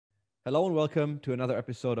Hello and welcome to another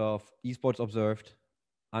episode of Esports Observed.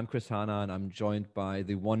 I'm Chris Hana and I'm joined by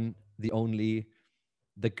the one, the only,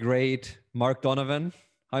 the great Mark Donovan.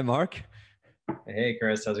 Hi, Mark. Hey,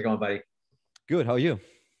 Chris, how's it going, buddy? Good. How are you?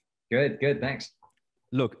 Good, thanks.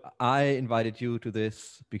 Look, I invited you to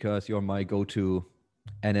this because you're my go-to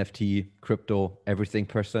NFT, crypto, everything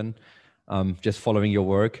person, just following your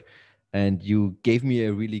work. And you gave me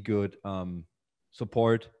a really good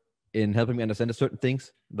support in helping me understand certain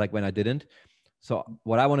things, like when I didn't. So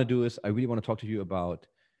what I want to do is I really want to talk to you about,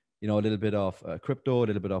 a little bit of crypto, a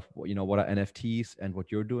little bit of, what are NFTs and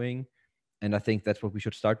what you're doing. And I think that's what we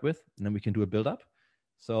should start with. And then we can do a build up.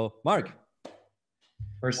 So Mark,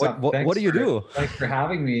 First what, off, what, what do you do? thanks for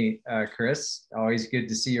having me, Chris. Always good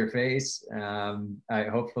to see your face.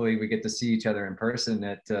 Hopefully we get to see each other in person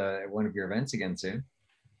at one of your events again soon.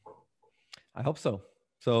 I hope so.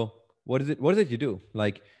 So what is it you do?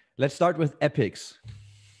 Like, let's start with epics.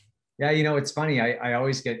 Yeah, it's funny. I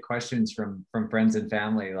always get questions from friends and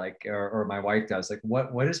family, like, or my wife does, like,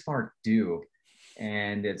 what does Mark do?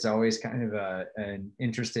 And it's always kind of an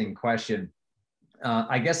interesting question.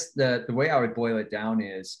 I guess the way I would boil it down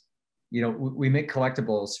is, we make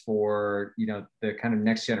collectibles for, the kind of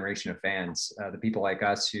next generation of fans, the people like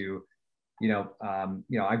us who,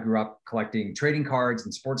 I grew up collecting trading cards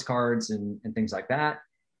and sports cards and things like that.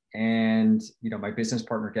 And, my business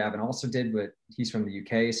partner, Gavin, also did, but he's from the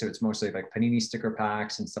UK. So it's mostly like Panini sticker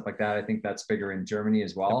packs and stuff like that. I think that's bigger in Germany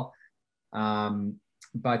as well.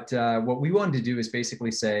 But what we wanted to do is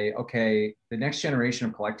basically say, okay, the next generation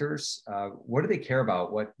of collectors, what do they care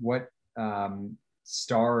about? What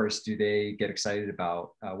stars do they get excited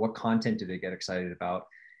about? What content do they get excited about?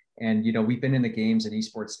 And we've been in the games and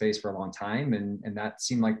esports space for a long time, and that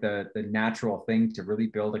seemed like the natural thing to really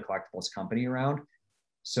build a collectibles company around.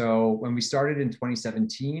 So when we started in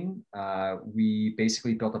 2017, we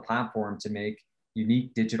basically built a platform to make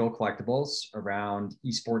unique digital collectibles around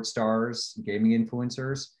esports stars, gaming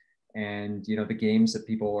influencers, and the games that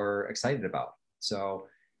people are excited about. So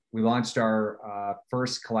we launched our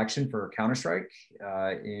first collection for Counter-Strike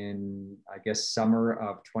in, I guess, summer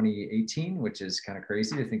of 2018, which is kind of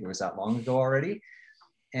crazy to think it was that long ago already.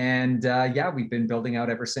 And yeah, we've been building out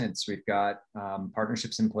ever since. We've got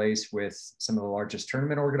partnerships in place with some of the largest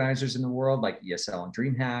tournament organizers in the world, like ESL and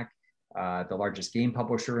DreamHack. The largest game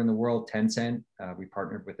publisher in the world, Tencent. We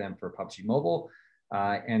partnered with them for PUBG Mobile,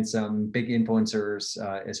 and some big influencers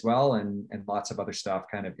as well, and lots of other stuff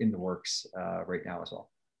kind of in the works right now as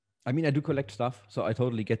well. I mean, I do collect stuff, so I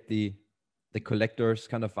totally get the collector's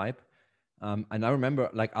kind of vibe. And I remember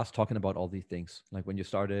like us talking about all these things, like when you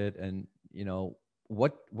started, and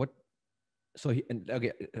what. So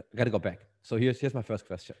okay, I got to go back. So here's my first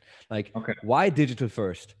question. Like, okay, why digital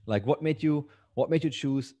first? Like, what made you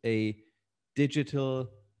choose a digital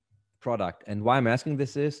product? And why I'm asking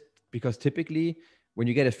this is because typically when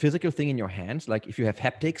you get a physical thing in your hands, like if you have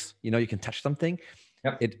haptics, you can touch something.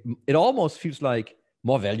 Yep. It almost feels like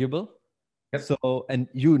more valuable. Yep. So, and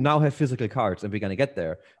you now have physical cards, and we're gonna get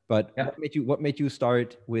there. But yep. what made you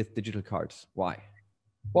start with digital cards? Why?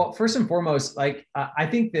 Well, first and foremost, like I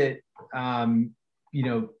think that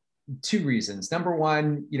two reasons. Number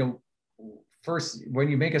one, first, when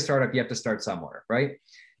you make a startup, you have to start somewhere, right?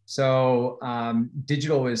 So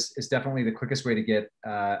digital is definitely the quickest way to get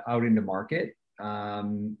out into market.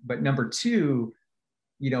 But number two,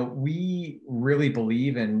 we really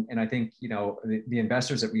believe in, and I think, the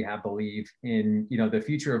investors that we have believe in, the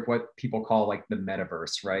future of what people call like the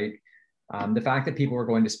metaverse, right? The fact that people are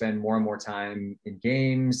going to spend more and more time in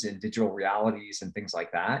games and digital realities and things like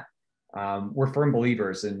that. We're firm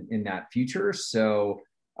believers in that future. So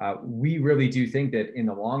we really do think that in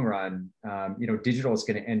the long run, digital is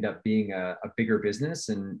going to end up being a bigger business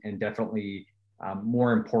and definitely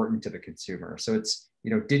more important to the consumer. So it's,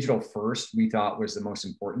 digital first, we thought was the most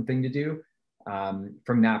important thing to do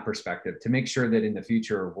from that perspective, to make sure that in the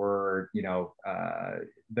future we're,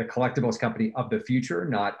 the collectibles company of the future,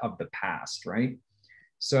 not of the past, right?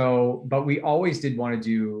 So, but we always did want to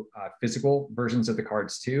do physical versions of the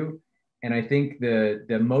cards too. And I think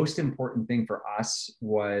the most important thing for us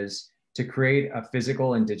was to create a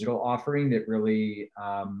physical and digital offering that really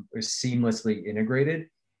was seamlessly integrated.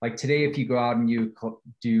 Like today, if you go out and you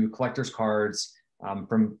do collector's cards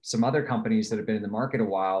from some other companies that have been in the market a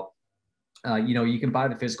while, you can buy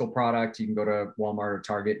the physical product. You can go to Walmart or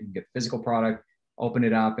Target and get the physical product, open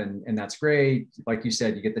it up, and that's great. Like you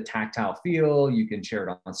said, you get the tactile feel. You can share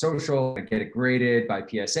it on social and get it graded by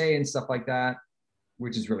PSA and stuff like that,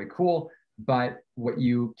 which is really cool. But what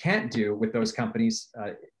you can't do with those companies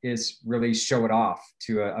is really show it off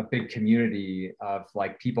to a big community of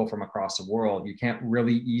like people from across the world. You can't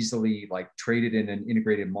really easily like trade it in an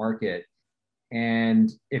integrated market. And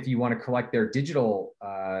if you want to collect their digital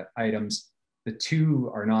items, the two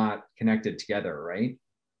are not connected together, right?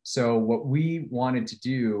 So what we wanted to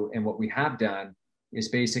do and what we have done is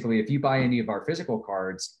basically if you buy any of our physical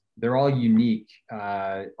cards, they're all unique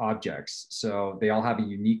objects. So they all have a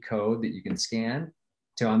unique code that you can scan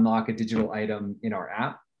to unlock a digital item in our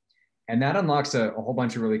app. And that unlocks a whole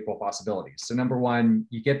bunch of really cool possibilities. So number one,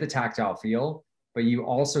 you get the tactile feel, but you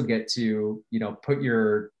also get to, put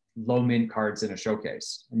your low mint cards in a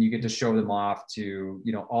showcase, and you get to show them off to,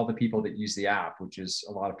 all the people that use the app, which is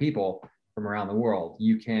a lot of people from around the world.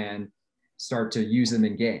 You can start to use them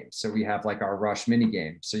in games. So we have like our Rush mini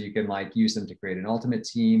game. So you can like use them to create an ultimate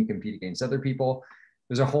team, compete against other people.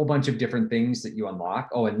 There's a whole bunch of different things that you unlock.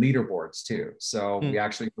 Oh, and leaderboards too. So we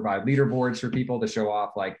actually provide leaderboards for people to show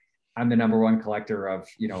off like, I'm the #1 collector of,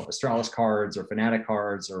 Astralis cards or Fnatic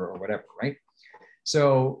cards or whatever, right?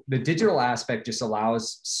 So the digital aspect just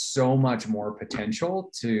allows so much more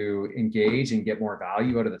potential to engage and get more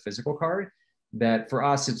value out of the physical card, that for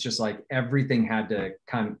us, it's just like everything had to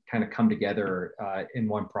kind of come together in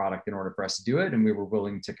one product in order for us to do it. And we were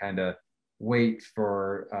willing to kind of wait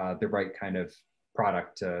for the right kind of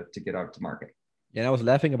product to get out to market. Yeah, I was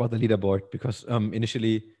laughing about the leaderboard because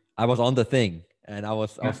initially I was on the thing, and I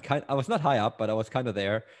was not high up, but I was kind of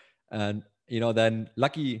there. And then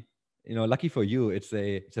lucky for you, it's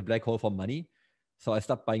a black hole for money. So I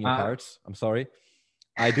stopped buying your cards. I'm sorry.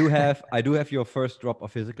 I do have your first drop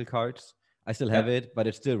of physical cards. I still have it, but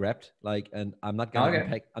it's still wrapped. Like, and I'm not gonna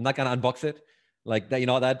unpack. I'm not gonna unbox it. Like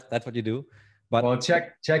that. That's what you do. But well,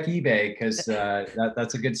 check eBay, because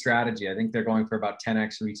that's a good strategy. I think they're going for about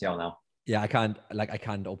 10x retail now. Yeah, I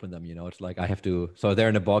can't open them. It's like I have to. So they're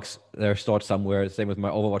in a box. They're stored somewhere. Same with my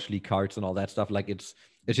Overwatch League cards and all that stuff. Like it's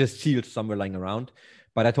just sealed somewhere lying around.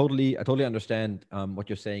 But I totally understand what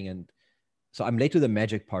you're saying. And so I'm late to the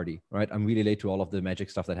Magic party, right? I'm really late to all of the Magic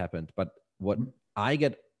stuff that happened. But what I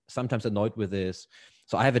get sometimes annoyed with is,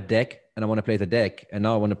 so I have a deck and I want to play the deck, and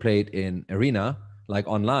now I want to play it in Arena, like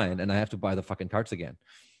online, and I have to buy the fucking cards again.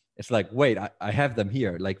 It's like, wait, I have them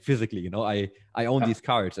here, like physically, I own these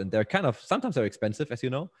cards, and they're sometimes they're expensive, as you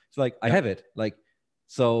know. It's like, I have it, like,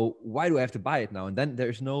 so why do I have to buy it now? And then there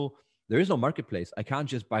is no marketplace. I can't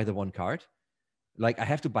just buy the one card. Like, I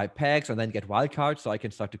have to buy packs and then get wild cards so I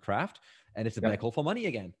can start to craft, and it's a black hole for money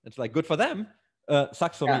again. It's like, good for them,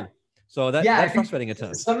 sucks for me. So that's frustrating at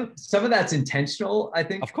times. Some of that's intentional, I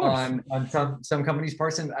think, of course, on some companies'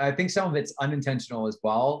 parts, and I think some of it's unintentional as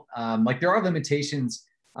well. Like there are limitations.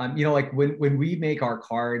 Like when we make our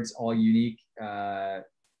cards all unique,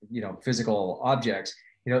 physical objects,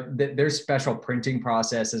 there's special printing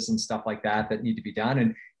processes and stuff like that need to be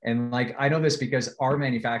done. And like, I know this because our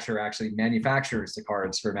manufacturer actually manufactures the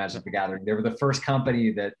cards for Magic the Gathering. They were the first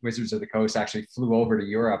company that Wizards of the Coast actually flew over to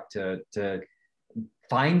Europe to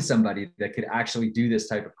find somebody that could actually do this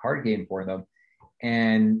type of card game for them.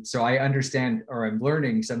 And so I understand, or I'm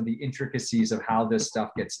learning some of the intricacies of how this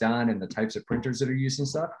stuff gets done and the types of printers that are used and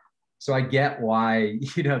stuff. So I get why,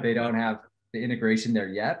 they don't have the integration there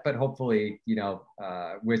yet, but hopefully,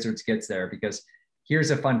 Wizards gets there, because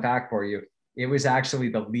here's a fun fact for you. It was actually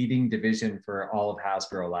the leading division for all of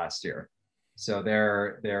Hasbro last year. So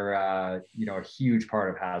they're a huge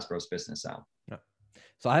part of Hasbro's business now. Yeah.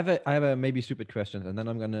 So I have a maybe stupid question, and then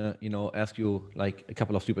I'm gonna ask you like a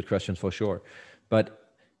couple of stupid questions for sure. But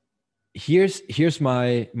here's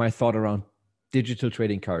my thought around digital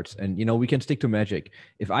trading cards, and we can stick to Magic.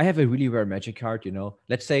 If I have a really rare Magic card,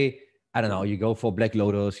 let's say, I don't know, you go for Black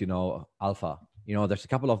Lotus, Alpha. There's a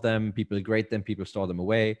couple of them. People grade them. People store them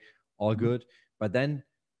away. All good. But then,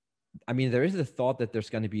 I mean, there is the thought that there's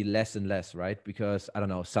going to be less and less, right? Because I don't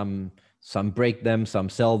know, some break them, some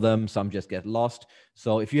sell them, some just get lost.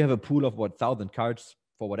 So if you have a pool of 1,000 cards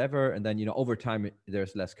for whatever, and then over time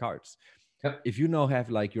there's less cards. Yep. If you now have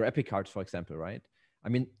like your epic cards, for example, right? I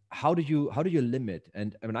mean, how do you limit?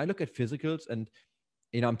 And I mean, I look at physicals, and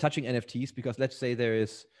I'm touching NFTs, because let's say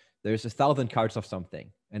there's 1,000 cards of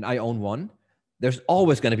something, and I own one. There's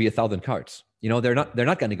always going to be 1,000 cards. They're not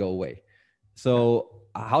going to go away. So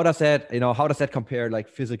how does that compare, like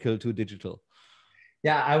physical to digital?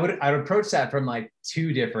 Yeah, I would approach that from like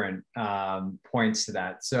two different points to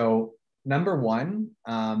that. So number one,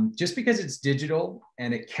 just because it's digital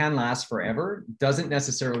and it can last forever doesn't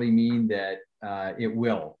necessarily mean that it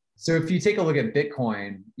will. So if you take a look at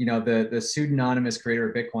Bitcoin, the pseudonymous creator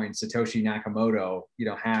of Bitcoin, Satoshi Nakamoto,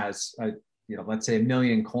 has let's say 1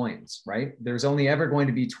 million coins, right? There's only ever going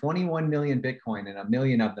to be 21 million Bitcoin, and 1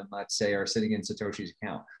 million of them, let's say, are sitting in Satoshi's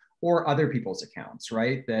account or other people's accounts,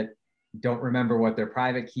 right? That don't remember what their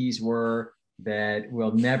private keys were, that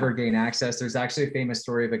will never gain access. There's actually a famous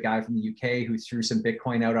story of a guy from the UK who threw some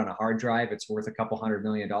Bitcoin out on a hard drive. It's worth a couple $100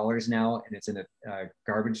 million now, and it's in a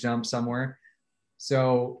garbage dump somewhere.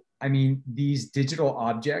 So, I mean, these digital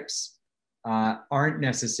objects aren't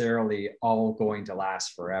necessarily all going to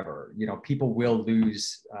last forever. People will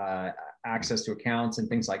lose access to accounts and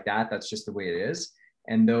things like that. That's just the way it is.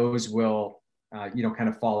 And those will, kind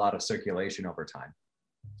of fall out of circulation over time.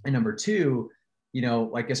 And number two,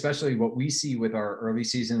 like especially what we see with our early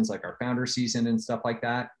seasons, like our founder season and stuff like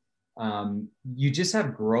that, you just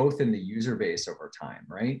have growth in the user base over time,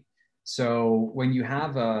 right? So when you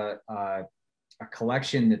have a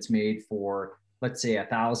collection that's made for, let's say,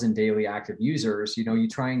 1,000 daily active users, you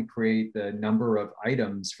try and create the number of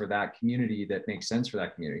items for that community that makes sense for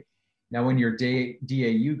that community. Now, when your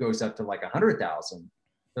DAU goes up to like 100,000,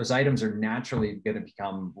 those items are naturally going to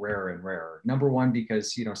become rarer and rarer. Number one,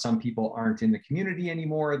 because some people aren't in the community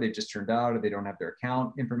anymore; they just turned out, or they don't have their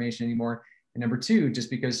account information anymore. And number two, just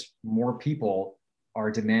because more people are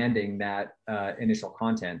demanding that initial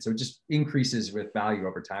content, so it just increases with value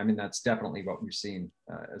over time, and that's definitely what we're seeing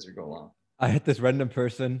as we go along. I had this random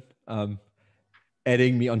person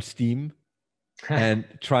adding me on Steam and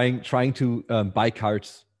trying to buy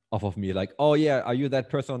cards off of me. Like, oh yeah, are you that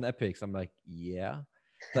person on Epics? I'm like, yeah.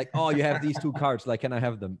 It's like, oh, you have these 2 cards. Like, can I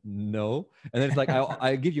have them? No. And then it's like,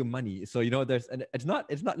 I'll give you money. So there's, and it's not.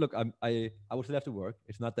 Look, I would still have to work.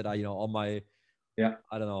 It's not that all my, yeah,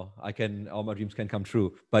 I don't know, all my dreams can come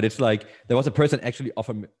true. But it's like there was a person actually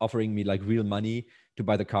offering me like real money to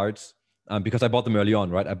buy the cards. Because I bought them early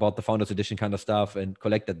on, right? I bought the Founders Edition kind of stuff and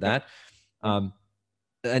collected that. And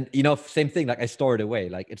same thing, like I store it away.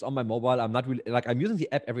 Like it's on my mobile. I'm not really, like, I'm using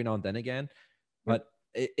the app every now and then again, but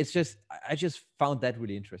it's just, I just found that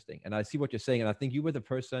really interesting. And I see what you're saying. And I think you were the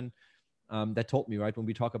person that told me, right, when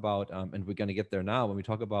we talk about, and we're going to get there now, when we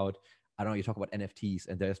talk about, I don't know, you talk about NFTs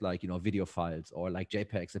and there's like, video files or like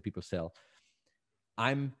JPEGs that people sell.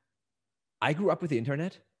 I grew up with the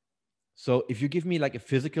internet. So if you give me like a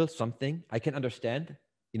physical something, I can understand,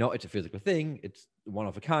 it's a physical thing, it's one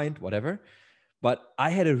of a kind, whatever. But I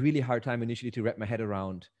had a really hard time initially to wrap my head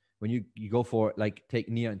around when you go for like, take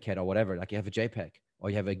Neon Cat or whatever, like you have a JPEG or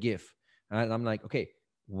you have a GIF. And I'm like, okay,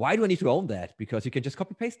 why do I need to own that? Because you can just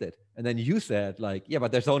copy paste it. And then you said like, yeah,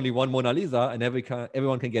 but there's only one Mona Lisa and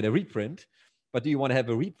everyone can get a reprint. But do you want to have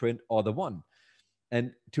a reprint or the one?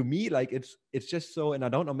 And to me, like it's just so, and I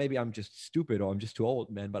don't know, maybe I'm just stupid or I'm just too old,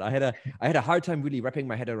 man. But I had a hard time really wrapping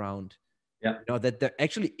my head around, that there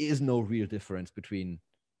actually is no real difference between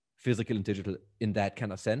physical and digital in that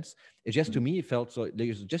kind of sense. It just, to me, it felt so, like,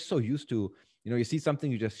 you're just so used to, you see something,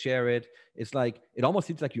 you just share it. It's like, it almost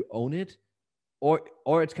seems like you own it, or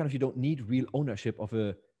it's kind of, you don't need real ownership of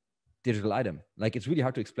a digital item. Like it's really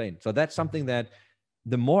hard to explain. So that's something that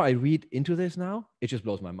the more I read into this now, it just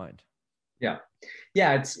blows my mind.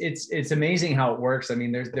 Yeah, it's amazing how it works. I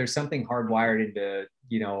mean, there's something hardwired into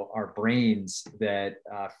our brains that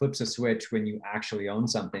flips a switch when you actually own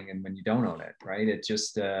something and when you don't own it, right? It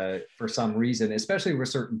just for some reason, especially with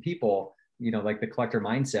certain people, like the collector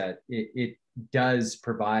mindset, it does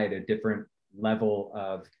provide a different level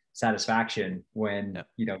of satisfaction when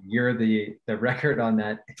you're the record on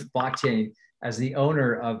that blockchain as the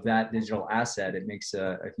owner of that digital asset. It makes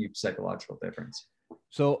a huge psychological difference.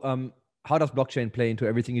 So how does blockchain play into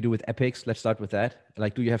everything you do with Epics? Let's start with that.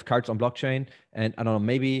 Like, do you have cards on blockchain? And I don't know,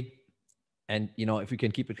 maybe, and if you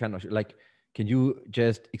can keep it kind of like, can you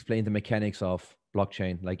just explain the mechanics of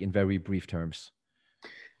blockchain, like in very brief terms?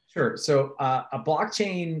 Sure. So a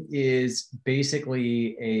blockchain is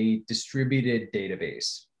basically a distributed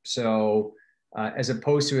database. So as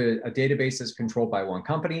opposed to a database that's controlled by one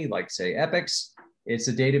company, like say Epics, it's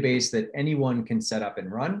a database that anyone can set up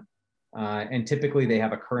and run. And typically they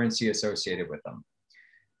have a currency associated with them.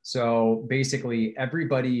 So basically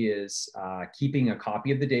everybody is keeping a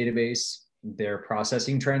copy of the database. They're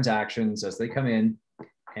processing transactions as they come in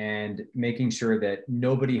and making sure that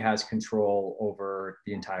nobody has control over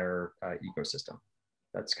the entire ecosystem.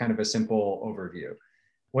 That's kind of a simple overview.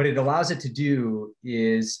 What it allows it to do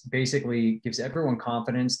is basically gives everyone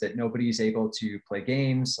confidence that nobody's able to play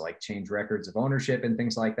games, like change records of ownership and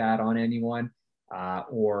things like that on anyone.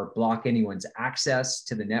 Or block anyone's access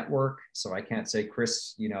to the network. So I can't say,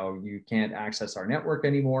 Chris, you can't access our network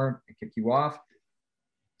anymore and kick you off.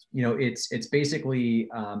 It's basically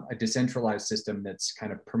a decentralized system that's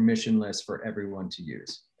kind of permissionless for everyone to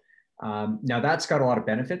use. Now that's got a lot of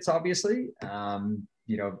benefits, obviously.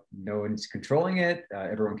 no one's controlling it.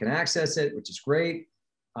 Everyone can access it, which is great.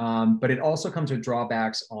 But it also comes with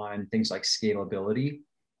drawbacks on things like scalability,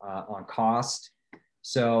 on cost.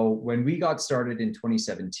 So when we got started in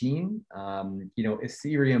 2017,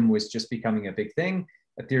 Ethereum was just becoming a big thing.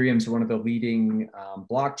 Ethereum is one of the leading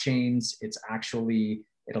blockchains.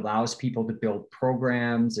 It allows people to build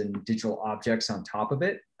programs and digital objects on top of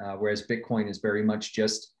it, whereas Bitcoin is very much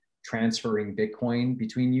just transferring Bitcoin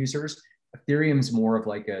between users. Ethereum is more of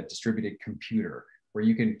like a distributed computer where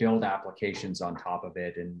you can build applications on top of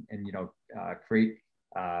it and create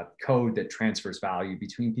code that transfers value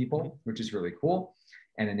between people, which is really cool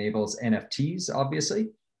and enables NFTs,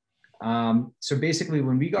 obviously. So basically,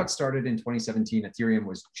 when we got started in 2017, Ethereum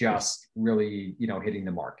was just really, hitting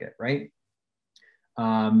the market, right?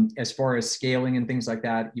 As far as scaling and things like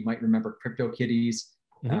that, you might remember CryptoKitties.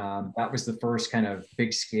 That was the first kind of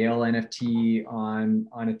big scale NFT on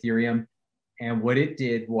Ethereum. And what it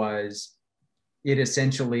did was it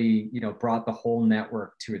essentially, brought the whole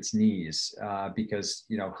network to its knees because,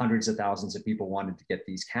 hundreds of thousands of people wanted to get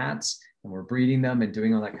these cats and we're breeding them and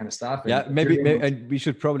doing all that kind of stuff. Yeah, maybe and we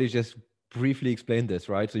should probably just briefly explain this,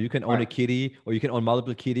 right? So you can own a kitty or you can own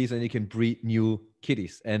multiple kitties and you can breed new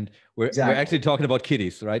kitties. And we're actually talking about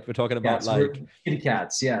kitties, right? We're talking about kitty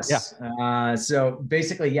cats. Yes. Yeah. So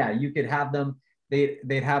basically, you could have them.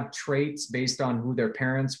 They'd have traits based on who their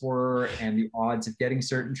parents were and the odds of getting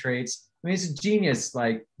certain traits. I mean, it's a genius,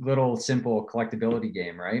 like little simple collectability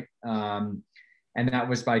game, right? And that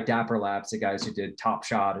was by Dapper Labs, the guys who did Top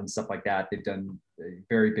Shot and stuff like that. They've done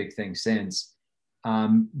very big things since.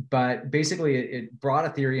 But basically, it brought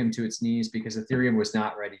Ethereum to its knees because Ethereum was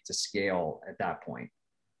not ready to scale at that point.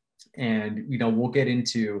 And we'll get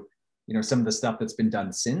into some of the stuff that's been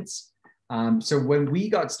done since. So when we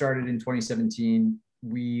got started in 2017,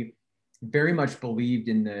 we very much believed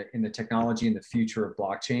in the technology and the future of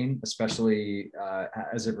blockchain, especially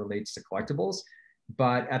as it relates to collectibles.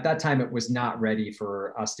 But at that time, it was not ready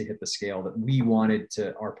for us to hit the scale that we wanted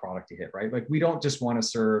our product to hit, right? Like we don't just want to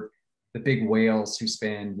serve the big whales who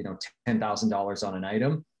spend $10,000 on an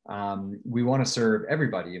item. We want to serve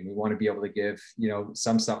everybody, and we want to be able to give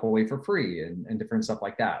some stuff away for free and different stuff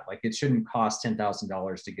like that. Like it shouldn't cost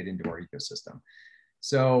 $10,000 to get into our ecosystem.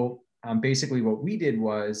 So basically, what we did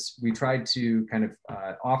was we tried to kind of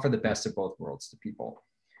offer the best of both worlds to people.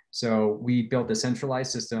 So we built a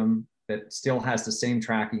centralized system that still has the same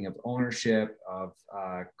tracking of ownership, of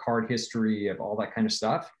card history, of all that kind of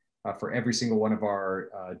stuff for every single one of our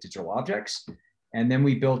digital objects. And then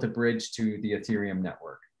we built a bridge to the Ethereum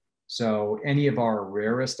network. So any of our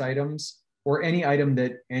rarest items or any item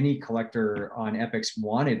that any collector on Epix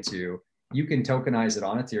wanted to, you can tokenize it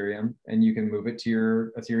on Ethereum and you can move it to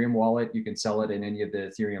your Ethereum wallet. You can sell it in any of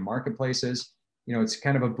the Ethereum marketplaces. It's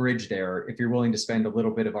kind of a bridge there. If you're willing to spend a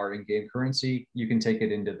little bit of our in-game currency, you can take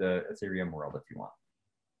it into the Ethereum world if you want.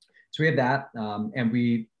 So we had that. And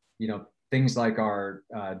we, things like our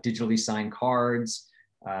digitally signed cards,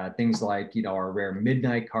 things like, our rare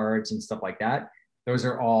midnight cards and stuff like that. Those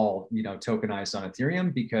are all, tokenized on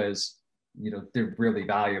Ethereum because, they're really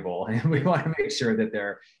valuable and we want to make sure that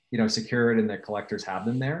they're, secured and that collectors have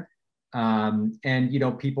them there.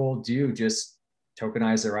 And, people do just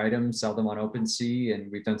tokenize their items, sell them on OpenSea.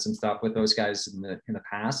 And we've done some stuff with those guys in the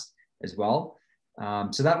past as well.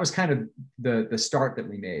 So that was kind of the start that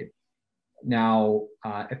we made. Now,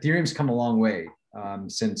 Ethereum's come a long way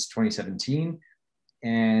since 2017.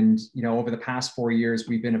 And, over the past 4 years,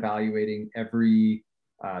 we've been evaluating every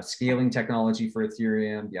scaling technology for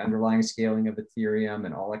Ethereum, the underlying scaling of Ethereum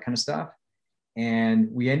and all that kind of stuff. And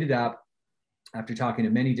we ended up, after talking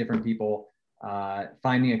to many different people,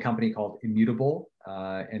 finding a company called Immutable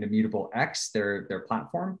and Immutable X, their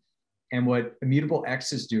platform. And what Immutable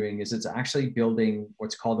X is doing is it's actually building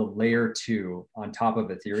what's called a layer 2 on top of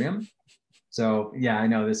Ethereum. So yeah, I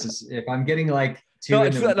know this is, if I'm getting like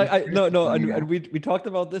and we talked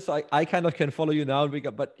about this. I kind of can follow you now,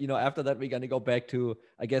 but after that we're gonna go back to,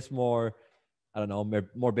 I guess, more, I don't know,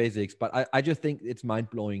 more basics. But I just think it's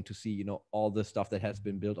mind blowing to see all the stuff that has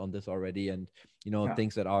been built on this already, and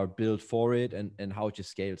things that are built for it, and how it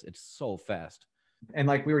just scales. It's so fast. And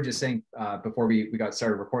like we were just saying before we got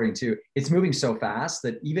started recording too, it's moving so fast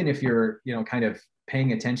that even if you're kind of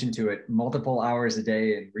paying attention to it multiple hours a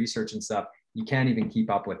day and research and stuff, you can't even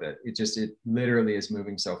keep up with it. It literally is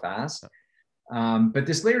moving so fast. But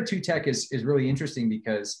this layer 2 tech is really interesting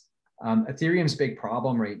because Ethereum's big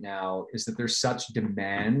problem right now is that there's such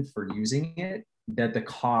demand for using it that the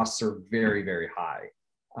costs are very, very high.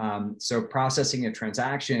 So processing a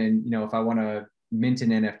transaction, if I want to mint an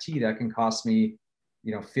NFT, that can cost me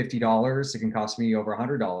 $50. It can cost me over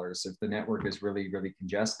 $100 if the network is really, really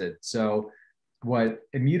congested. So what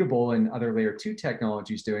Immutable and other layer 2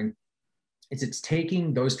 technology is doing is it's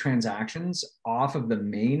taking those transactions off of the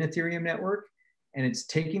main Ethereum network, and it's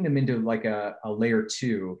taking them into like a layer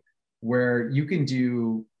 2 where you can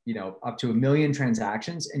do up to 1 million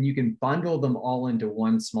transactions, and you can bundle them all into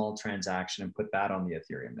one small transaction and put that on the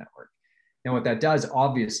Ethereum network. Now, what that does,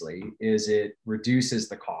 obviously, is it reduces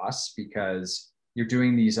the costs because you're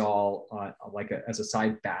doing these all as a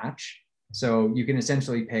side batch. So you can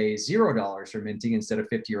essentially pay $0 for minting instead of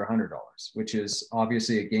 $50 or $100, which is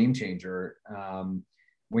obviously a game changer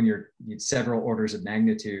when you're several orders of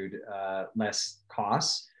magnitude less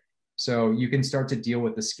costs. So you can start to deal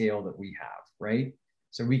with the scale that we have, right?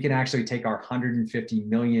 So we can actually take our 150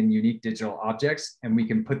 million unique digital objects and we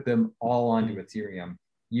can put them all onto Ethereum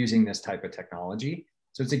using this type of technology.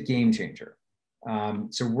 So it's a game changer.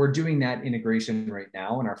 So we're doing that integration right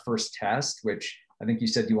now. And our first test, which I think you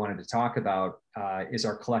said you wanted to talk about, is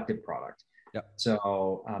our collective product. Yep.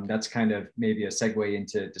 So that's kind of maybe a segue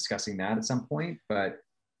into discussing that at some point. But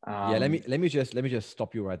yeah, let me just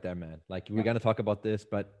stop you right there, man. Like we're gonna talk about this,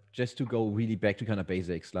 but just to go really back to kind of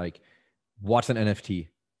basics, like what's an NFT?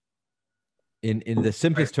 In the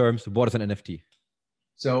simplest terms, what is an NFT?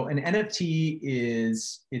 So an NFT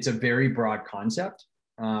it's a very broad concept.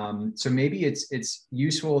 So maybe it's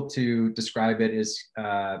useful to describe it as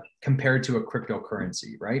compared to a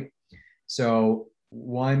cryptocurrency, right? So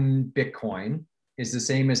one Bitcoin is the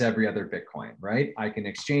same as every other Bitcoin, right? I can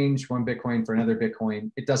exchange one Bitcoin for another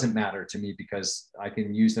Bitcoin. It doesn't matter to me because I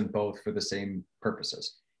can use them both for the same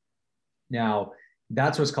purposes. Now,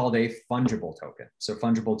 that's what's called a fungible token. So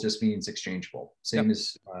fungible just means exchangeable, same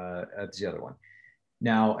as the other one.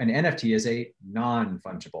 Now, an NFT is a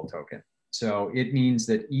non-fungible token. So it means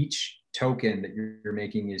that each token that you're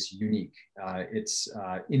making is unique. It's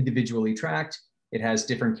individually tracked. It has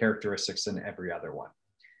different characteristics than every other one.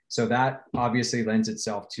 So that obviously lends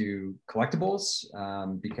itself to collectibles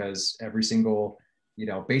because every single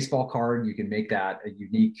baseball card, you can make that a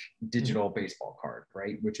unique digital baseball card,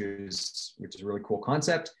 right? Which is a really cool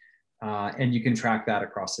concept. And you can track that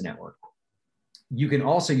across the network. You can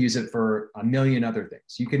also use it for a million other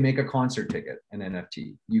things. You can make a concert ticket, an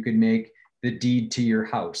NFT. You can make the deed to your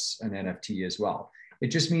house, an NFT as well. It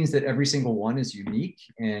just means that every single one is unique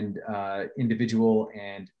and individual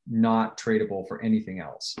and not tradable for anything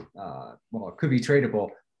else. Well, it could be tradable,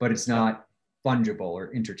 but it's not fungible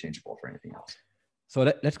or interchangeable for anything else.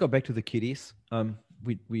 So let's go back to the kitties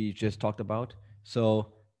we just talked about.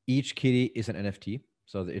 So each kitty is an NFT.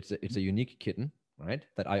 So it's a unique kitten, right,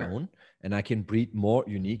 that I own, and I can breed more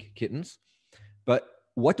unique kittens. But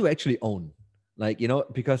what do I actually own? Like,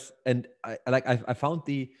 because, and I found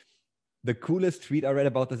the coolest tweet I read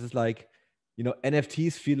about this is like,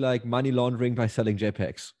 NFTs feel like money laundering by selling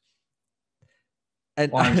JPEGs.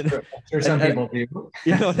 And, well, I'm sure some people do.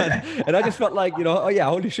 And I just felt like, oh yeah,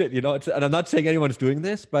 holy shit, and I'm not saying anyone's doing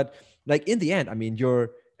this, but like in the end, I mean,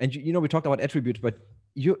 we talked about attributes, but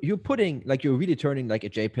you're putting, like, you're really turning like a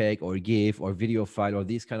JPEG or a GIF or video file or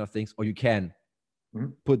these kind of things, or you can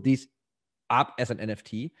put these up as an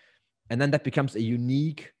NFT, and then that becomes a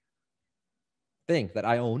unique thing that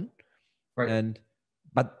I own. Right. And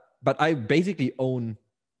but I basically own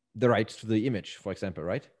the rights to the image, for example,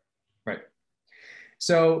 right? Right.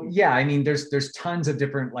 So yeah, I mean, there's tons of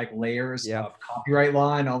different like layers of copyright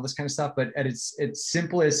law and all this kind of stuff, but at its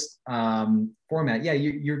simplest format,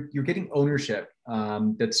 you're getting ownership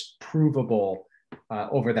that's provable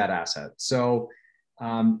over that asset. So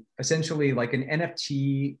essentially, like an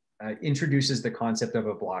NFT introduces the concept of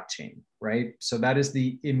a blockchain, right? So that is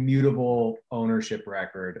the immutable ownership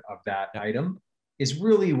record of that item is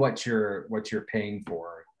really what you're paying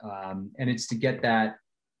for, and it's to get that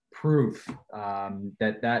proof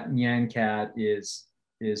that Nyan cat is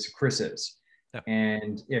Chris's.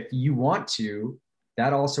 And if you want to,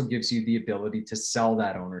 that also gives you the ability to sell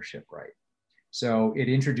that ownership right. So it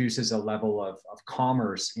introduces a level of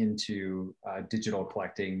commerce into digital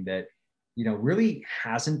collecting that really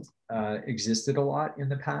hasn't existed a lot in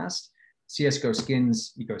the past. CSGO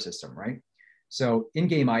skins ecosystem, right? So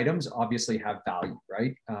in-game items obviously have value,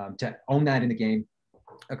 right? To own that in the game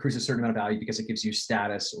accrues a certain amount of value because it gives you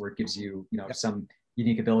status or it gives you, some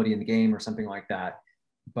unique ability in the game or something like that.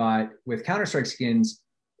 But with Counter-Strike skins,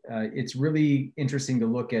 it's really interesting to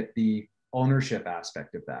look at the ownership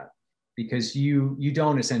aspect of that, because you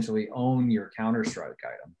don't essentially own your Counter-Strike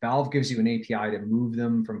item. Valve gives you an API to move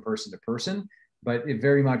them from person to person, but it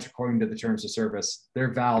very much, according to the terms of service,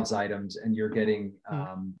 they're Valve's items and you're getting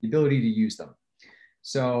the ability to use them.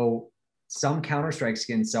 So some Counter-Strike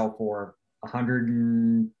skins sell for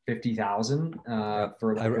 150,000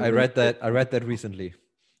 for like I read that. I read that recently.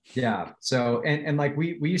 Yeah. So, and like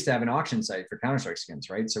we used to have an auction site for Counter-Strike skins,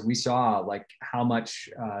 right? So we saw like how much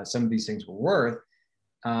some of these things were worth.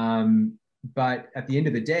 But at the end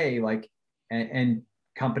of the day, like, and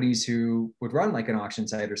companies who would run like an auction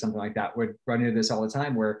site or something like that would run into this all the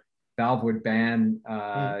time, where Valve would ban,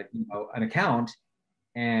 you know, an account,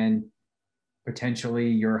 and potentially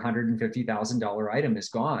your $150,000 item is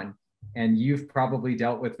gone. And you've probably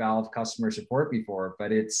dealt with Valve customer support before,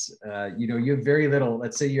 but it's, you know, you have very little,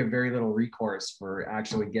 let's say you have very little recourse for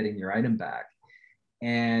actually getting your item back.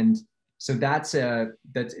 And so it's a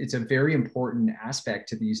very important aspect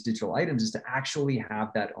to these digital items, is to actually have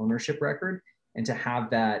that ownership record and to have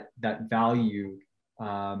that value,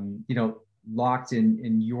 you know, locked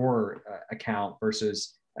in your account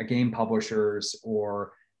versus a game publisher's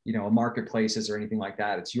or, you know, a marketplaces or anything like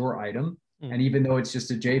that. It's your item. And even though it's just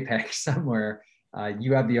a JPEG somewhere,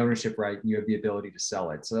 you have the ownership right and you have the ability to sell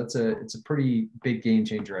it. So it's a pretty big game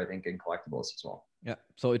changer, I think, in collectibles as well. Yeah.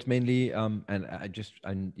 So it's mainly,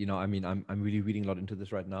 you know, I mean, I'm really reading a lot into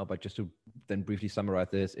this right now, but just to then briefly summarize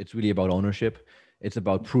this, it's really about ownership. It's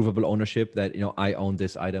about provable ownership, that, you know, I own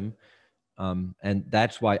this item. And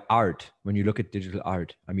that's why art, when you look at digital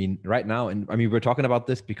art, I mean, right now, and I mean, we're talking about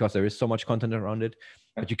this because there is so much content around it,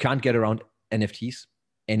 but you can't get around NFTs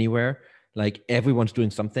anywhere. Like, everyone's doing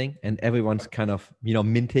something, and everyone's kind of, you know,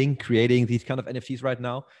 minting, creating these kind of NFTs right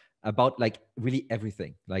now about like really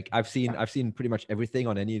everything. Like I've seen pretty much everything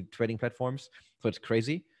on any trading platforms. So it's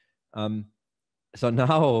crazy. So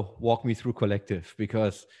now walk me through Collective,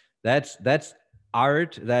 because that's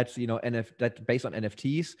art, that's, you know, that's based on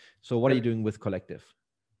NFTs. So what are you doing with Collective?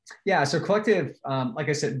 Yeah, so Collective, like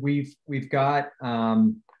I said, we've got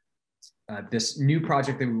this new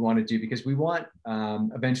project that we want to do, because we want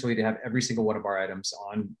eventually to have every single one of our items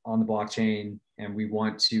on the blockchain, and we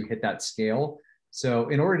want to hit that scale. So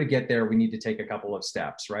in order to get there, we need to take a couple of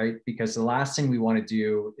steps, right? Because the last thing we want to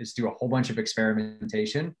do is do a whole bunch of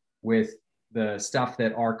experimentation with the stuff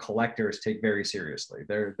that our collectors take very seriously.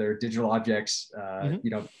 They're digital objects. You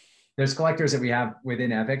know, there's collectors that we have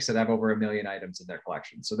within Epics that have over 1 million items in their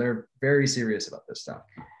collection. So they're very serious about this stuff.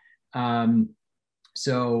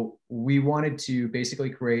 So we wanted to basically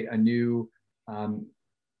create a new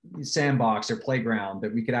sandbox or playground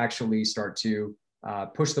that we could actually start to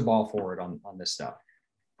push the ball forward on this stuff.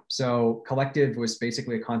 So Collective was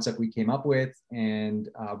basically a concept we came up with, and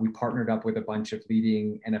we partnered up with a bunch of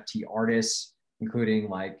leading NFT artists, including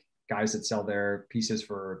like guys that sell their pieces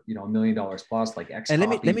for, you know, $1 million plus, like X. And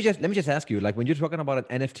let me just ask you, like, when you're talking about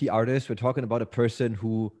an NFT artist, we're talking about a person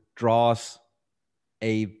who draws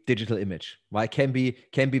a digital image, right? Can be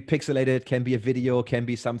pixelated, can be a video, can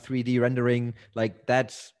be some 3D rendering. Like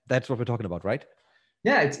that's what we're talking about, right?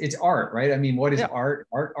 Yeah, it's art, right? I mean, what is art?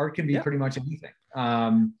 Art can be pretty much anything.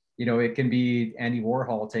 You know, it can be Andy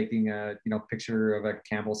Warhol taking a, you know, picture of a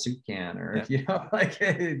Campbell soup can, or you know, like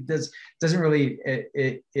it doesn't really.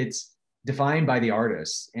 It's defined by the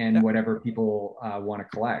artist and whatever people want to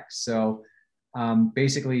collect. So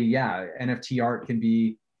basically, yeah, NFT art can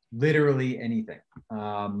be literally anything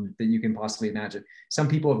that you can possibly imagine. Some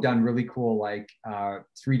people have done really cool, like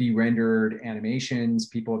 3D rendered animations.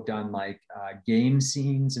 People have done like game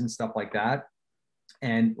scenes and stuff like that.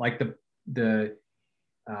 And like the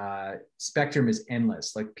spectrum is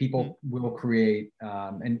endless. Like people will create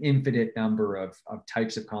an infinite number of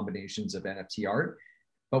types of combinations of NFT art.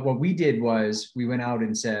 But what we did was we went out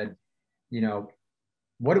and said, you know,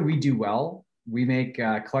 what do we do well? We make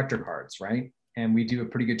collector cards, right? And we do a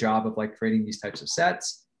pretty good job of like creating these types of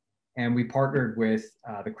sets. And we partnered with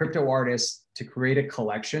the crypto artists to create a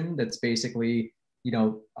collection that's basically, you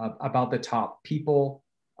know, about the top people,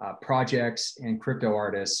 projects, and crypto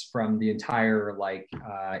artists from the entire like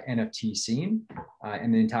NFT scene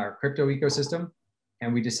and the entire crypto ecosystem.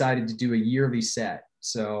 And we decided to do a yearly set.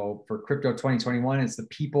 So for Crypto 2021, it's the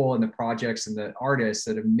people and the projects and the artists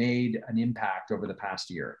that have made an impact over the past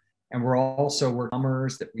year. And we're also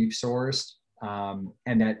workers that we've sourced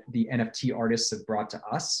and that the NFT artists have brought to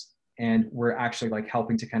us. And we're actually like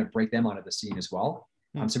helping to kind of break them onto the scene as well.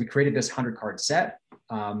 So we created this 100 card set,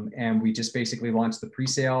 and we just basically launched the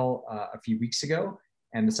pre-sale a few weeks ago,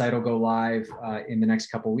 and the site will go live in the next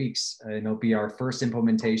couple of weeks. And it'll be our first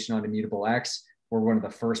implementation on Immutable X. We're one of the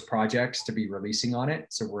first projects to be releasing on it.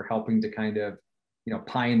 So we're helping to kind of, you know,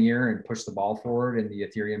 pioneer and push the ball forward in the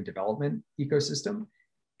Ethereum development ecosystem.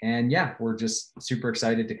 And yeah, we're just super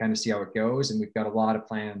excited to kind of see how it goes. And we've got a lot of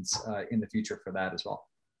plans in the future for that as well.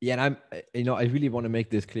 Yeah, and I really want to make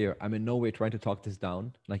this clear. I'm in no way trying to talk this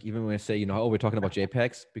down. Like even when I say, oh, we're talking about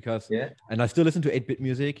JPEGs because, Yeah. and I still listen to 8-bit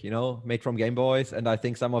music, made from Game Boys. And I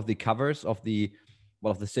think some of the covers of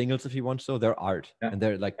of the singles, if you want, so they're art Yeah. and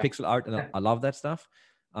they're like Yeah. pixel art. And Yeah. I love that stuff.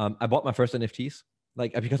 I bought my first NFTs,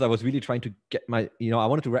 like, because I was really trying to get I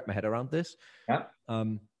wanted to wrap my head around this. Yeah.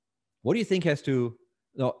 What do you think has to,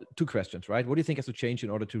 no, two questions, right? What do you think has to change in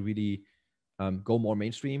order to really go more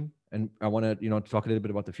mainstream? And I want to, talk a little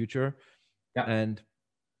bit about the future. Yeah. And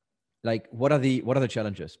like, what are the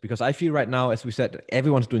challenges? Because I feel right now, as we said,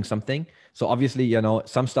 everyone's doing something. So obviously,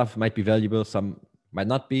 some stuff might be valuable, some might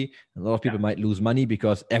not be. A lot of people might lose money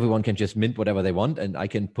because everyone can just mint whatever they want. And I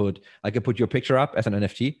can put your picture up as an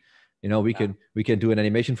NFT. We can do an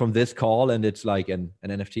animation from this call and it's like an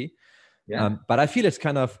NFT. Yeah. But I feel it's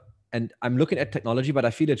kind of, and I'm looking at technology, but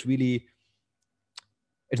I feel it's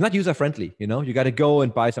not user friendly. You got to go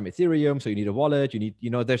and buy some Ethereum. So you need a wallet, you need,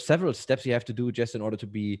 there's several steps you have to do just in order to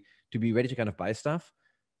be ready to kind of buy stuff.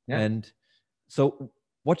 Yeah. And so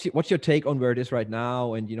what's your take on where it is right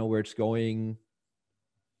now and, where it's going?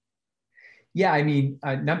 Yeah, I mean,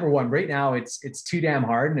 number one, right now it's too damn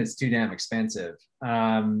hard and it's too damn expensive.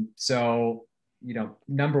 So,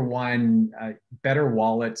 number one, better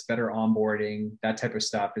wallets, better onboarding, that type of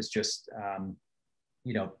stuff is just,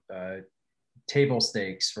 table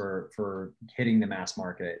stakes for hitting the mass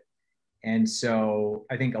market. And so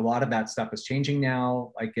I think a lot of that stuff is changing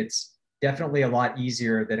now. Like it's definitely a lot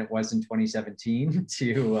easier than it was in 2017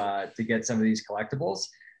 to get some of these collectibles.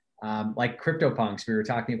 Like CryptoPunks, we were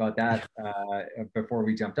talking about that before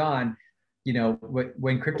we jumped on.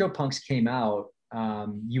 When CryptoPunks came out,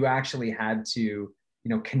 you actually had to,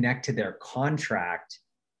 connect to their contract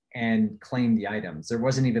and claim the items. There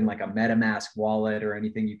wasn't even like a MetaMask wallet or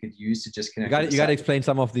anything you could use to just connect. You got to explain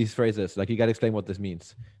some of these phrases. Like you got to explain what this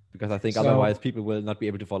means, because I think otherwise people will not be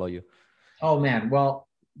able to follow you. Oh man, well,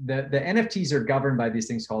 the NFTs are governed by these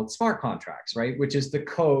things called smart contracts, right? Which is the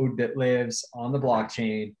code that lives on the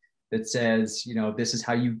blockchain that says, this is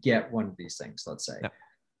how you get one of these things, let's say. Yeah.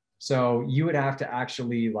 So you would have to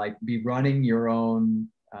actually like be running your own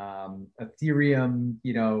Ethereum,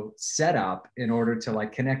 setup in order to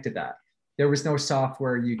like connect to that. There was no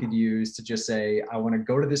software you could use to just say, I want to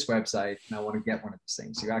go to this website and I want to get one of these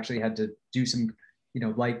things. You actually had to do some,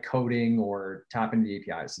 light coding or tap into the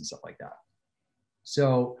APIs and stuff like that.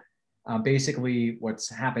 So basically what's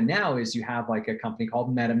happened now is you have like a company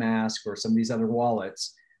called MetaMask or some of these other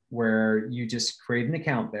wallets where you just create an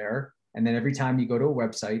account there. And then every time you go to a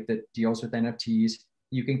website that deals with NFTs,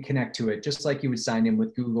 you can connect to it just like you would sign in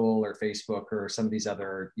with Google or Facebook or some of these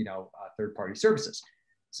other, third-party services.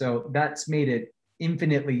 So that's made it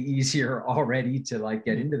infinitely easier already to like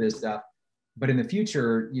get into this stuff. But in the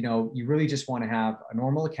future, you really just want to have a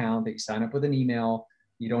normal account that you sign up with an email.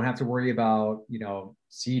 You don't have to worry about,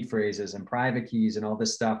 seed phrases and private keys and all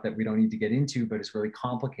this stuff that we don't need to get into, but it's really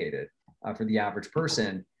complicated for the average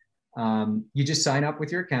person. You just sign up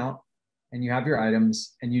with your account and you have your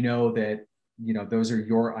items and that, those are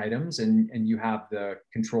your items and you have the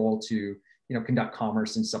control to, conduct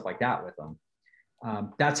commerce and stuff like that with them.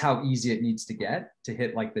 That's how easy it needs to get to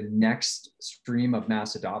hit like the next stream of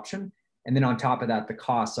mass adoption. And then on top of that, the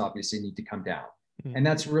costs obviously need to come down. Mm-hmm. And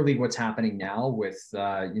that's really what's happening now with,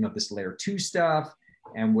 this layer 2 stuff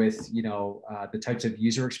and with, the types of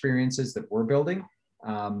user experiences that we're building.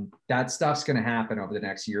 That stuff's going to happen over the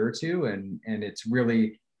next year or two. And it's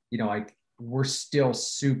really, we're still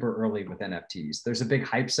super early with NFTs. There's a big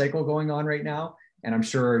hype cycle going on right now. And I'm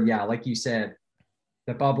sure, like you said,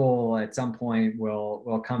 the bubble at some point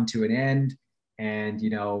will come to an end. And,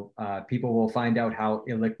 people will find out how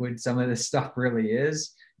illiquid some of this stuff really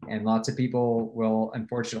is. And lots of people will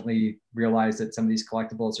unfortunately realize that some of these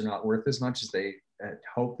collectibles are not worth as much as they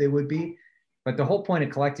hope they would be. But the whole point of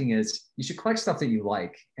collecting is you should collect stuff that you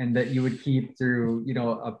like and that you would keep through,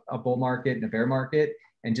 a bull market and a bear market,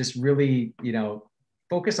 and just really,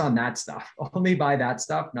 focus on that stuff. Only buy that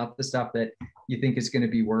stuff, not the stuff that you think is going to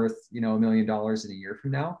be worth, $1 million in a year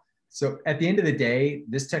from now. So at the end of the day,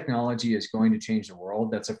 this technology is going to change the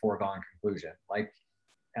world. That's a foregone conclusion. Like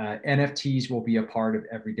NFTs will be a part of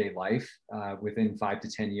everyday life within 5 to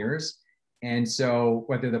 10 years. And so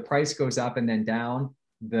whether the price goes up and then down,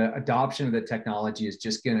 the adoption of the technology is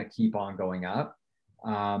just going to keep on going up.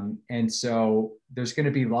 And so there's going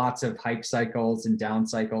to be lots of hype cycles and down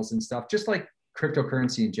cycles and stuff, just like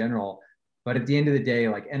cryptocurrency in general. But at the end of the day,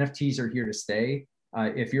 like NFTs are here to stay.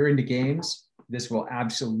 If you're into games, this will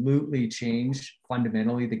absolutely change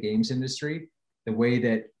fundamentally the games industry, the way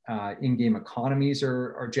that in-game economies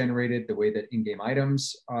are generated, the way that in-game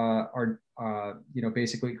items are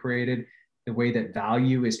basically created. the way that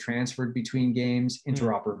value is transferred between games,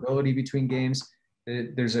 interoperability between games.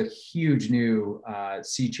 There's a huge new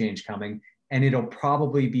sea change coming, and it'll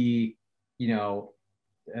probably be,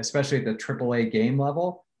 especially at the AAA game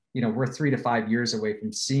level, we're 3 to 5 years away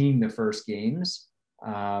from seeing the first games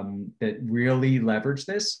that really leverage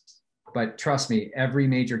this. But trust me, every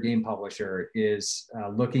major game publisher is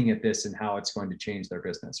looking at this and how it's going to change their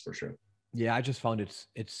business for sure. Yeah, I just found it's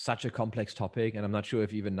such a complex topic, and I'm not sure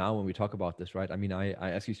if even now when we talk about this, right? I mean, I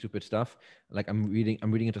ask you stupid stuff. Like I'm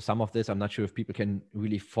reading into some of this. I'm not sure if people can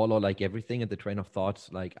really follow like everything and the train of thoughts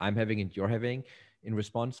like I'm having and you're having in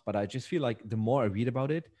response. But I just feel like the more I read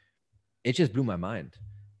about it, it just blew my mind.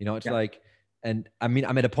 It's like, and I mean,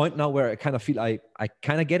 I'm at a point now where I kind of feel I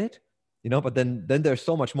kind of get it. But then there's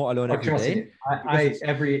so much more I learn every day. I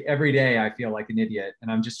every day I feel like an idiot,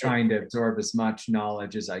 and I'm just trying to absorb as much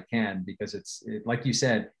knowledge as I can, because it's like you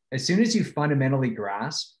said, as soon as you fundamentally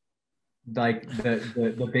grasp like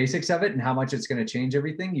the basics of it and how much it's going to change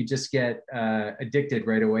everything, you just get addicted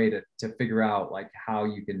right away to figure out like how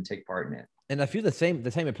you can take part in it. And I feel the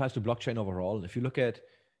same applies to blockchain overall. If you look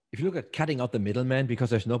at cutting out the middleman,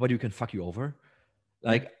 because there's nobody who can fuck you over,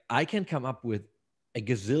 like I can come up with a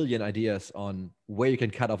gazillion ideas on where you can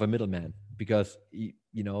cut off a middleman, because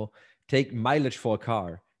take mileage for a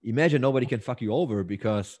car. Imagine nobody can fuck you over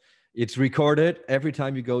because it's recorded every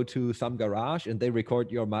time you go to some garage and they record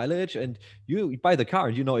your mileage, and you buy the car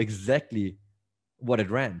and you know exactly what it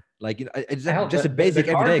ran. Like it's just a basic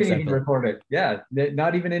everyday example. Recorded. Yeah,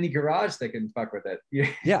 not even any garage that can fuck with it.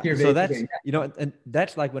 Yeah, so that's and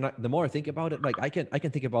that's like the more I think about it, like I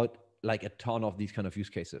can think about like a ton of these kind of use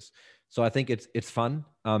cases. So I think it's fun,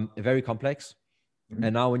 very complex. Mm-hmm.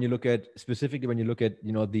 And now when you look at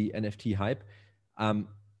the NFT hype,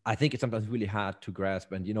 I think it's sometimes really hard to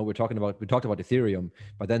grasp. And we talked about Ethereum,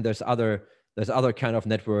 but then there's other kind of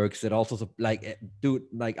networks that also like, dude,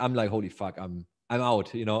 like I'm like, holy fuck, I'm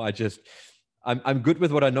out. I'm good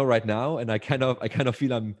with what I know right now, and I kind of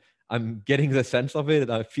feel I'm getting the sense of it,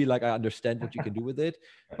 and I feel like I understand what you can do with it.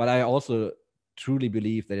 But I also truly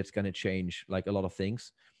believe that it's going to change like a lot of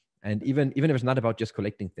things, and even if it's not about just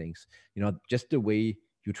collecting things, just the way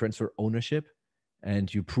you transfer ownership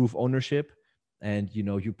and you prove ownership, and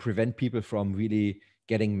you prevent people from really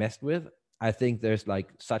getting messed with. I think there's like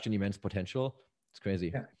such an immense potential. It's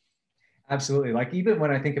crazy. Yeah. Absolutely. Like even when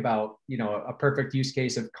I think about, a perfect use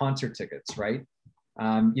case of concert tickets, right?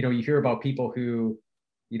 You hear about people who,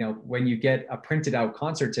 when you get a printed out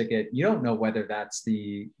concert ticket, you don't know whether that's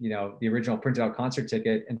the original printed out concert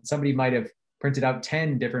ticket, and somebody might have printed out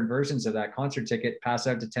 10 different versions of that concert ticket, passed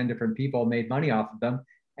out to 10 different people, made money off of them.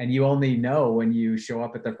 And you only know when you show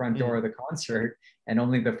up at the front door of the concert and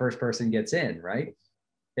only the first person gets in, right?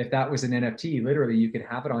 If that was an NFT, literally you could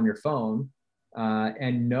have it on your phone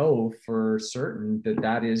and know for certain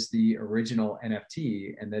that is the original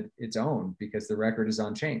NFT and that it's owned because the record is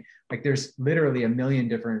on chain. Like there's literally a million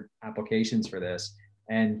different applications for this.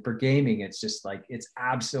 And for gaming, it's just like, it's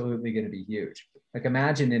absolutely going to be huge. Like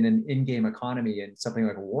imagine in an in-game economy in something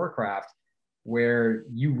like Warcraft, where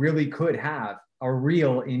you really could have a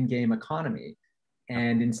real in-game economy.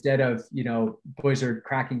 And instead of, Blizzard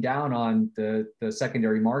cracking down on the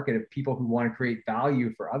secondary market of people who want to create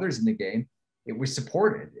value for others in the game, it was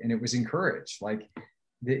supported and it was encouraged. Like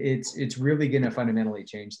it's really going to fundamentally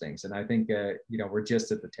change things. And I think, we're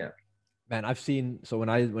just at the tip. Man, I've seen, so when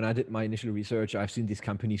I did my initial research, I've seen these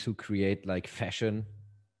companies who create like fashion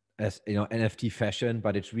as, NFT fashion,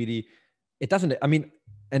 but it's really, it doesn't, I mean,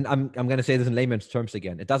 and I'm going to say this in layman's terms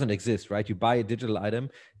again, it doesn't exist, right? You buy a digital item,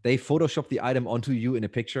 they Photoshop the item onto you in a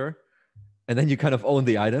picture, and then you kind of own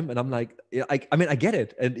the item. And I'm like, I mean, I get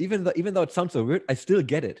it. And even though it sounds so weird, I still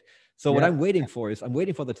get it. So what I'm waiting for is I'm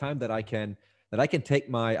waiting for the time that I can take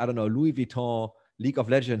my, I don't know, Louis Vuitton League of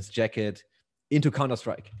Legends jacket into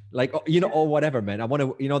Counter-Strike, like, or whatever, man. I want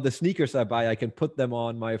to, the sneakers I buy, I can put them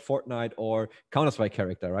on my Fortnite or Counter-Strike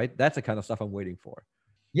character, right? That's the kind of stuff I'm waiting for.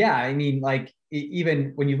 Yeah, I mean, like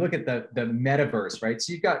even when you look at the metaverse, right?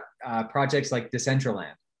 So you've got projects like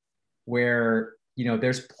Decentraland, where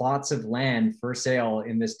there's plots of land for sale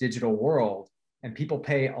in this digital world, and people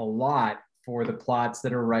pay a lot for the plots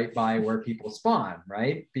that are right by where people spawn,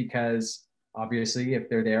 right? Because obviously, if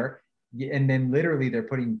they're there, and then literally they're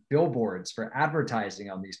putting billboards for advertising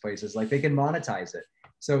on these places, like they can monetize it.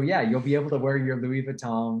 So yeah, you'll be able to wear your Louis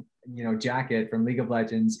Vuitton, jacket from League of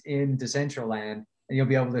Legends in Decentraland, and you'll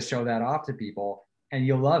be able to show that off to people, and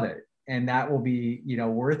you'll love it, and that will be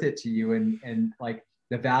worth it to you, and like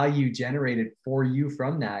the value generated for you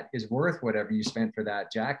from that is worth whatever you spent for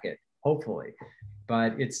that jacket. hopefully.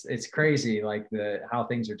 But it's crazy, like how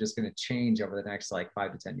things are just going to change over the next like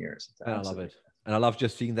 5 to 10 years. And I love it, and I love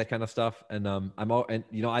just seeing that kind of stuff. And I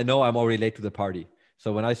know I'm already late to the party.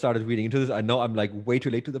 So when I started reading into this, I know I'm like way too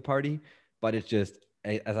late to the party. But it's just,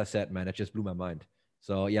 as I said, man, it just blew my mind.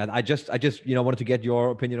 So yeah, I just wanted to get your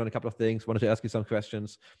opinion on a couple of things. Wanted to ask you some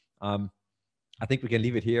questions. I think we can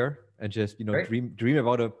leave it here and just dream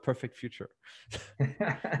about a perfect future.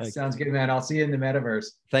 Sounds good, man. I'll see you in the metaverse.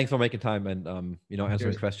 Thanks for making time and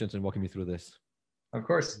answering questions and walking me through this. Of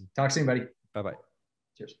course. Talk soon, buddy. Bye-bye.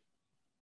 Cheers.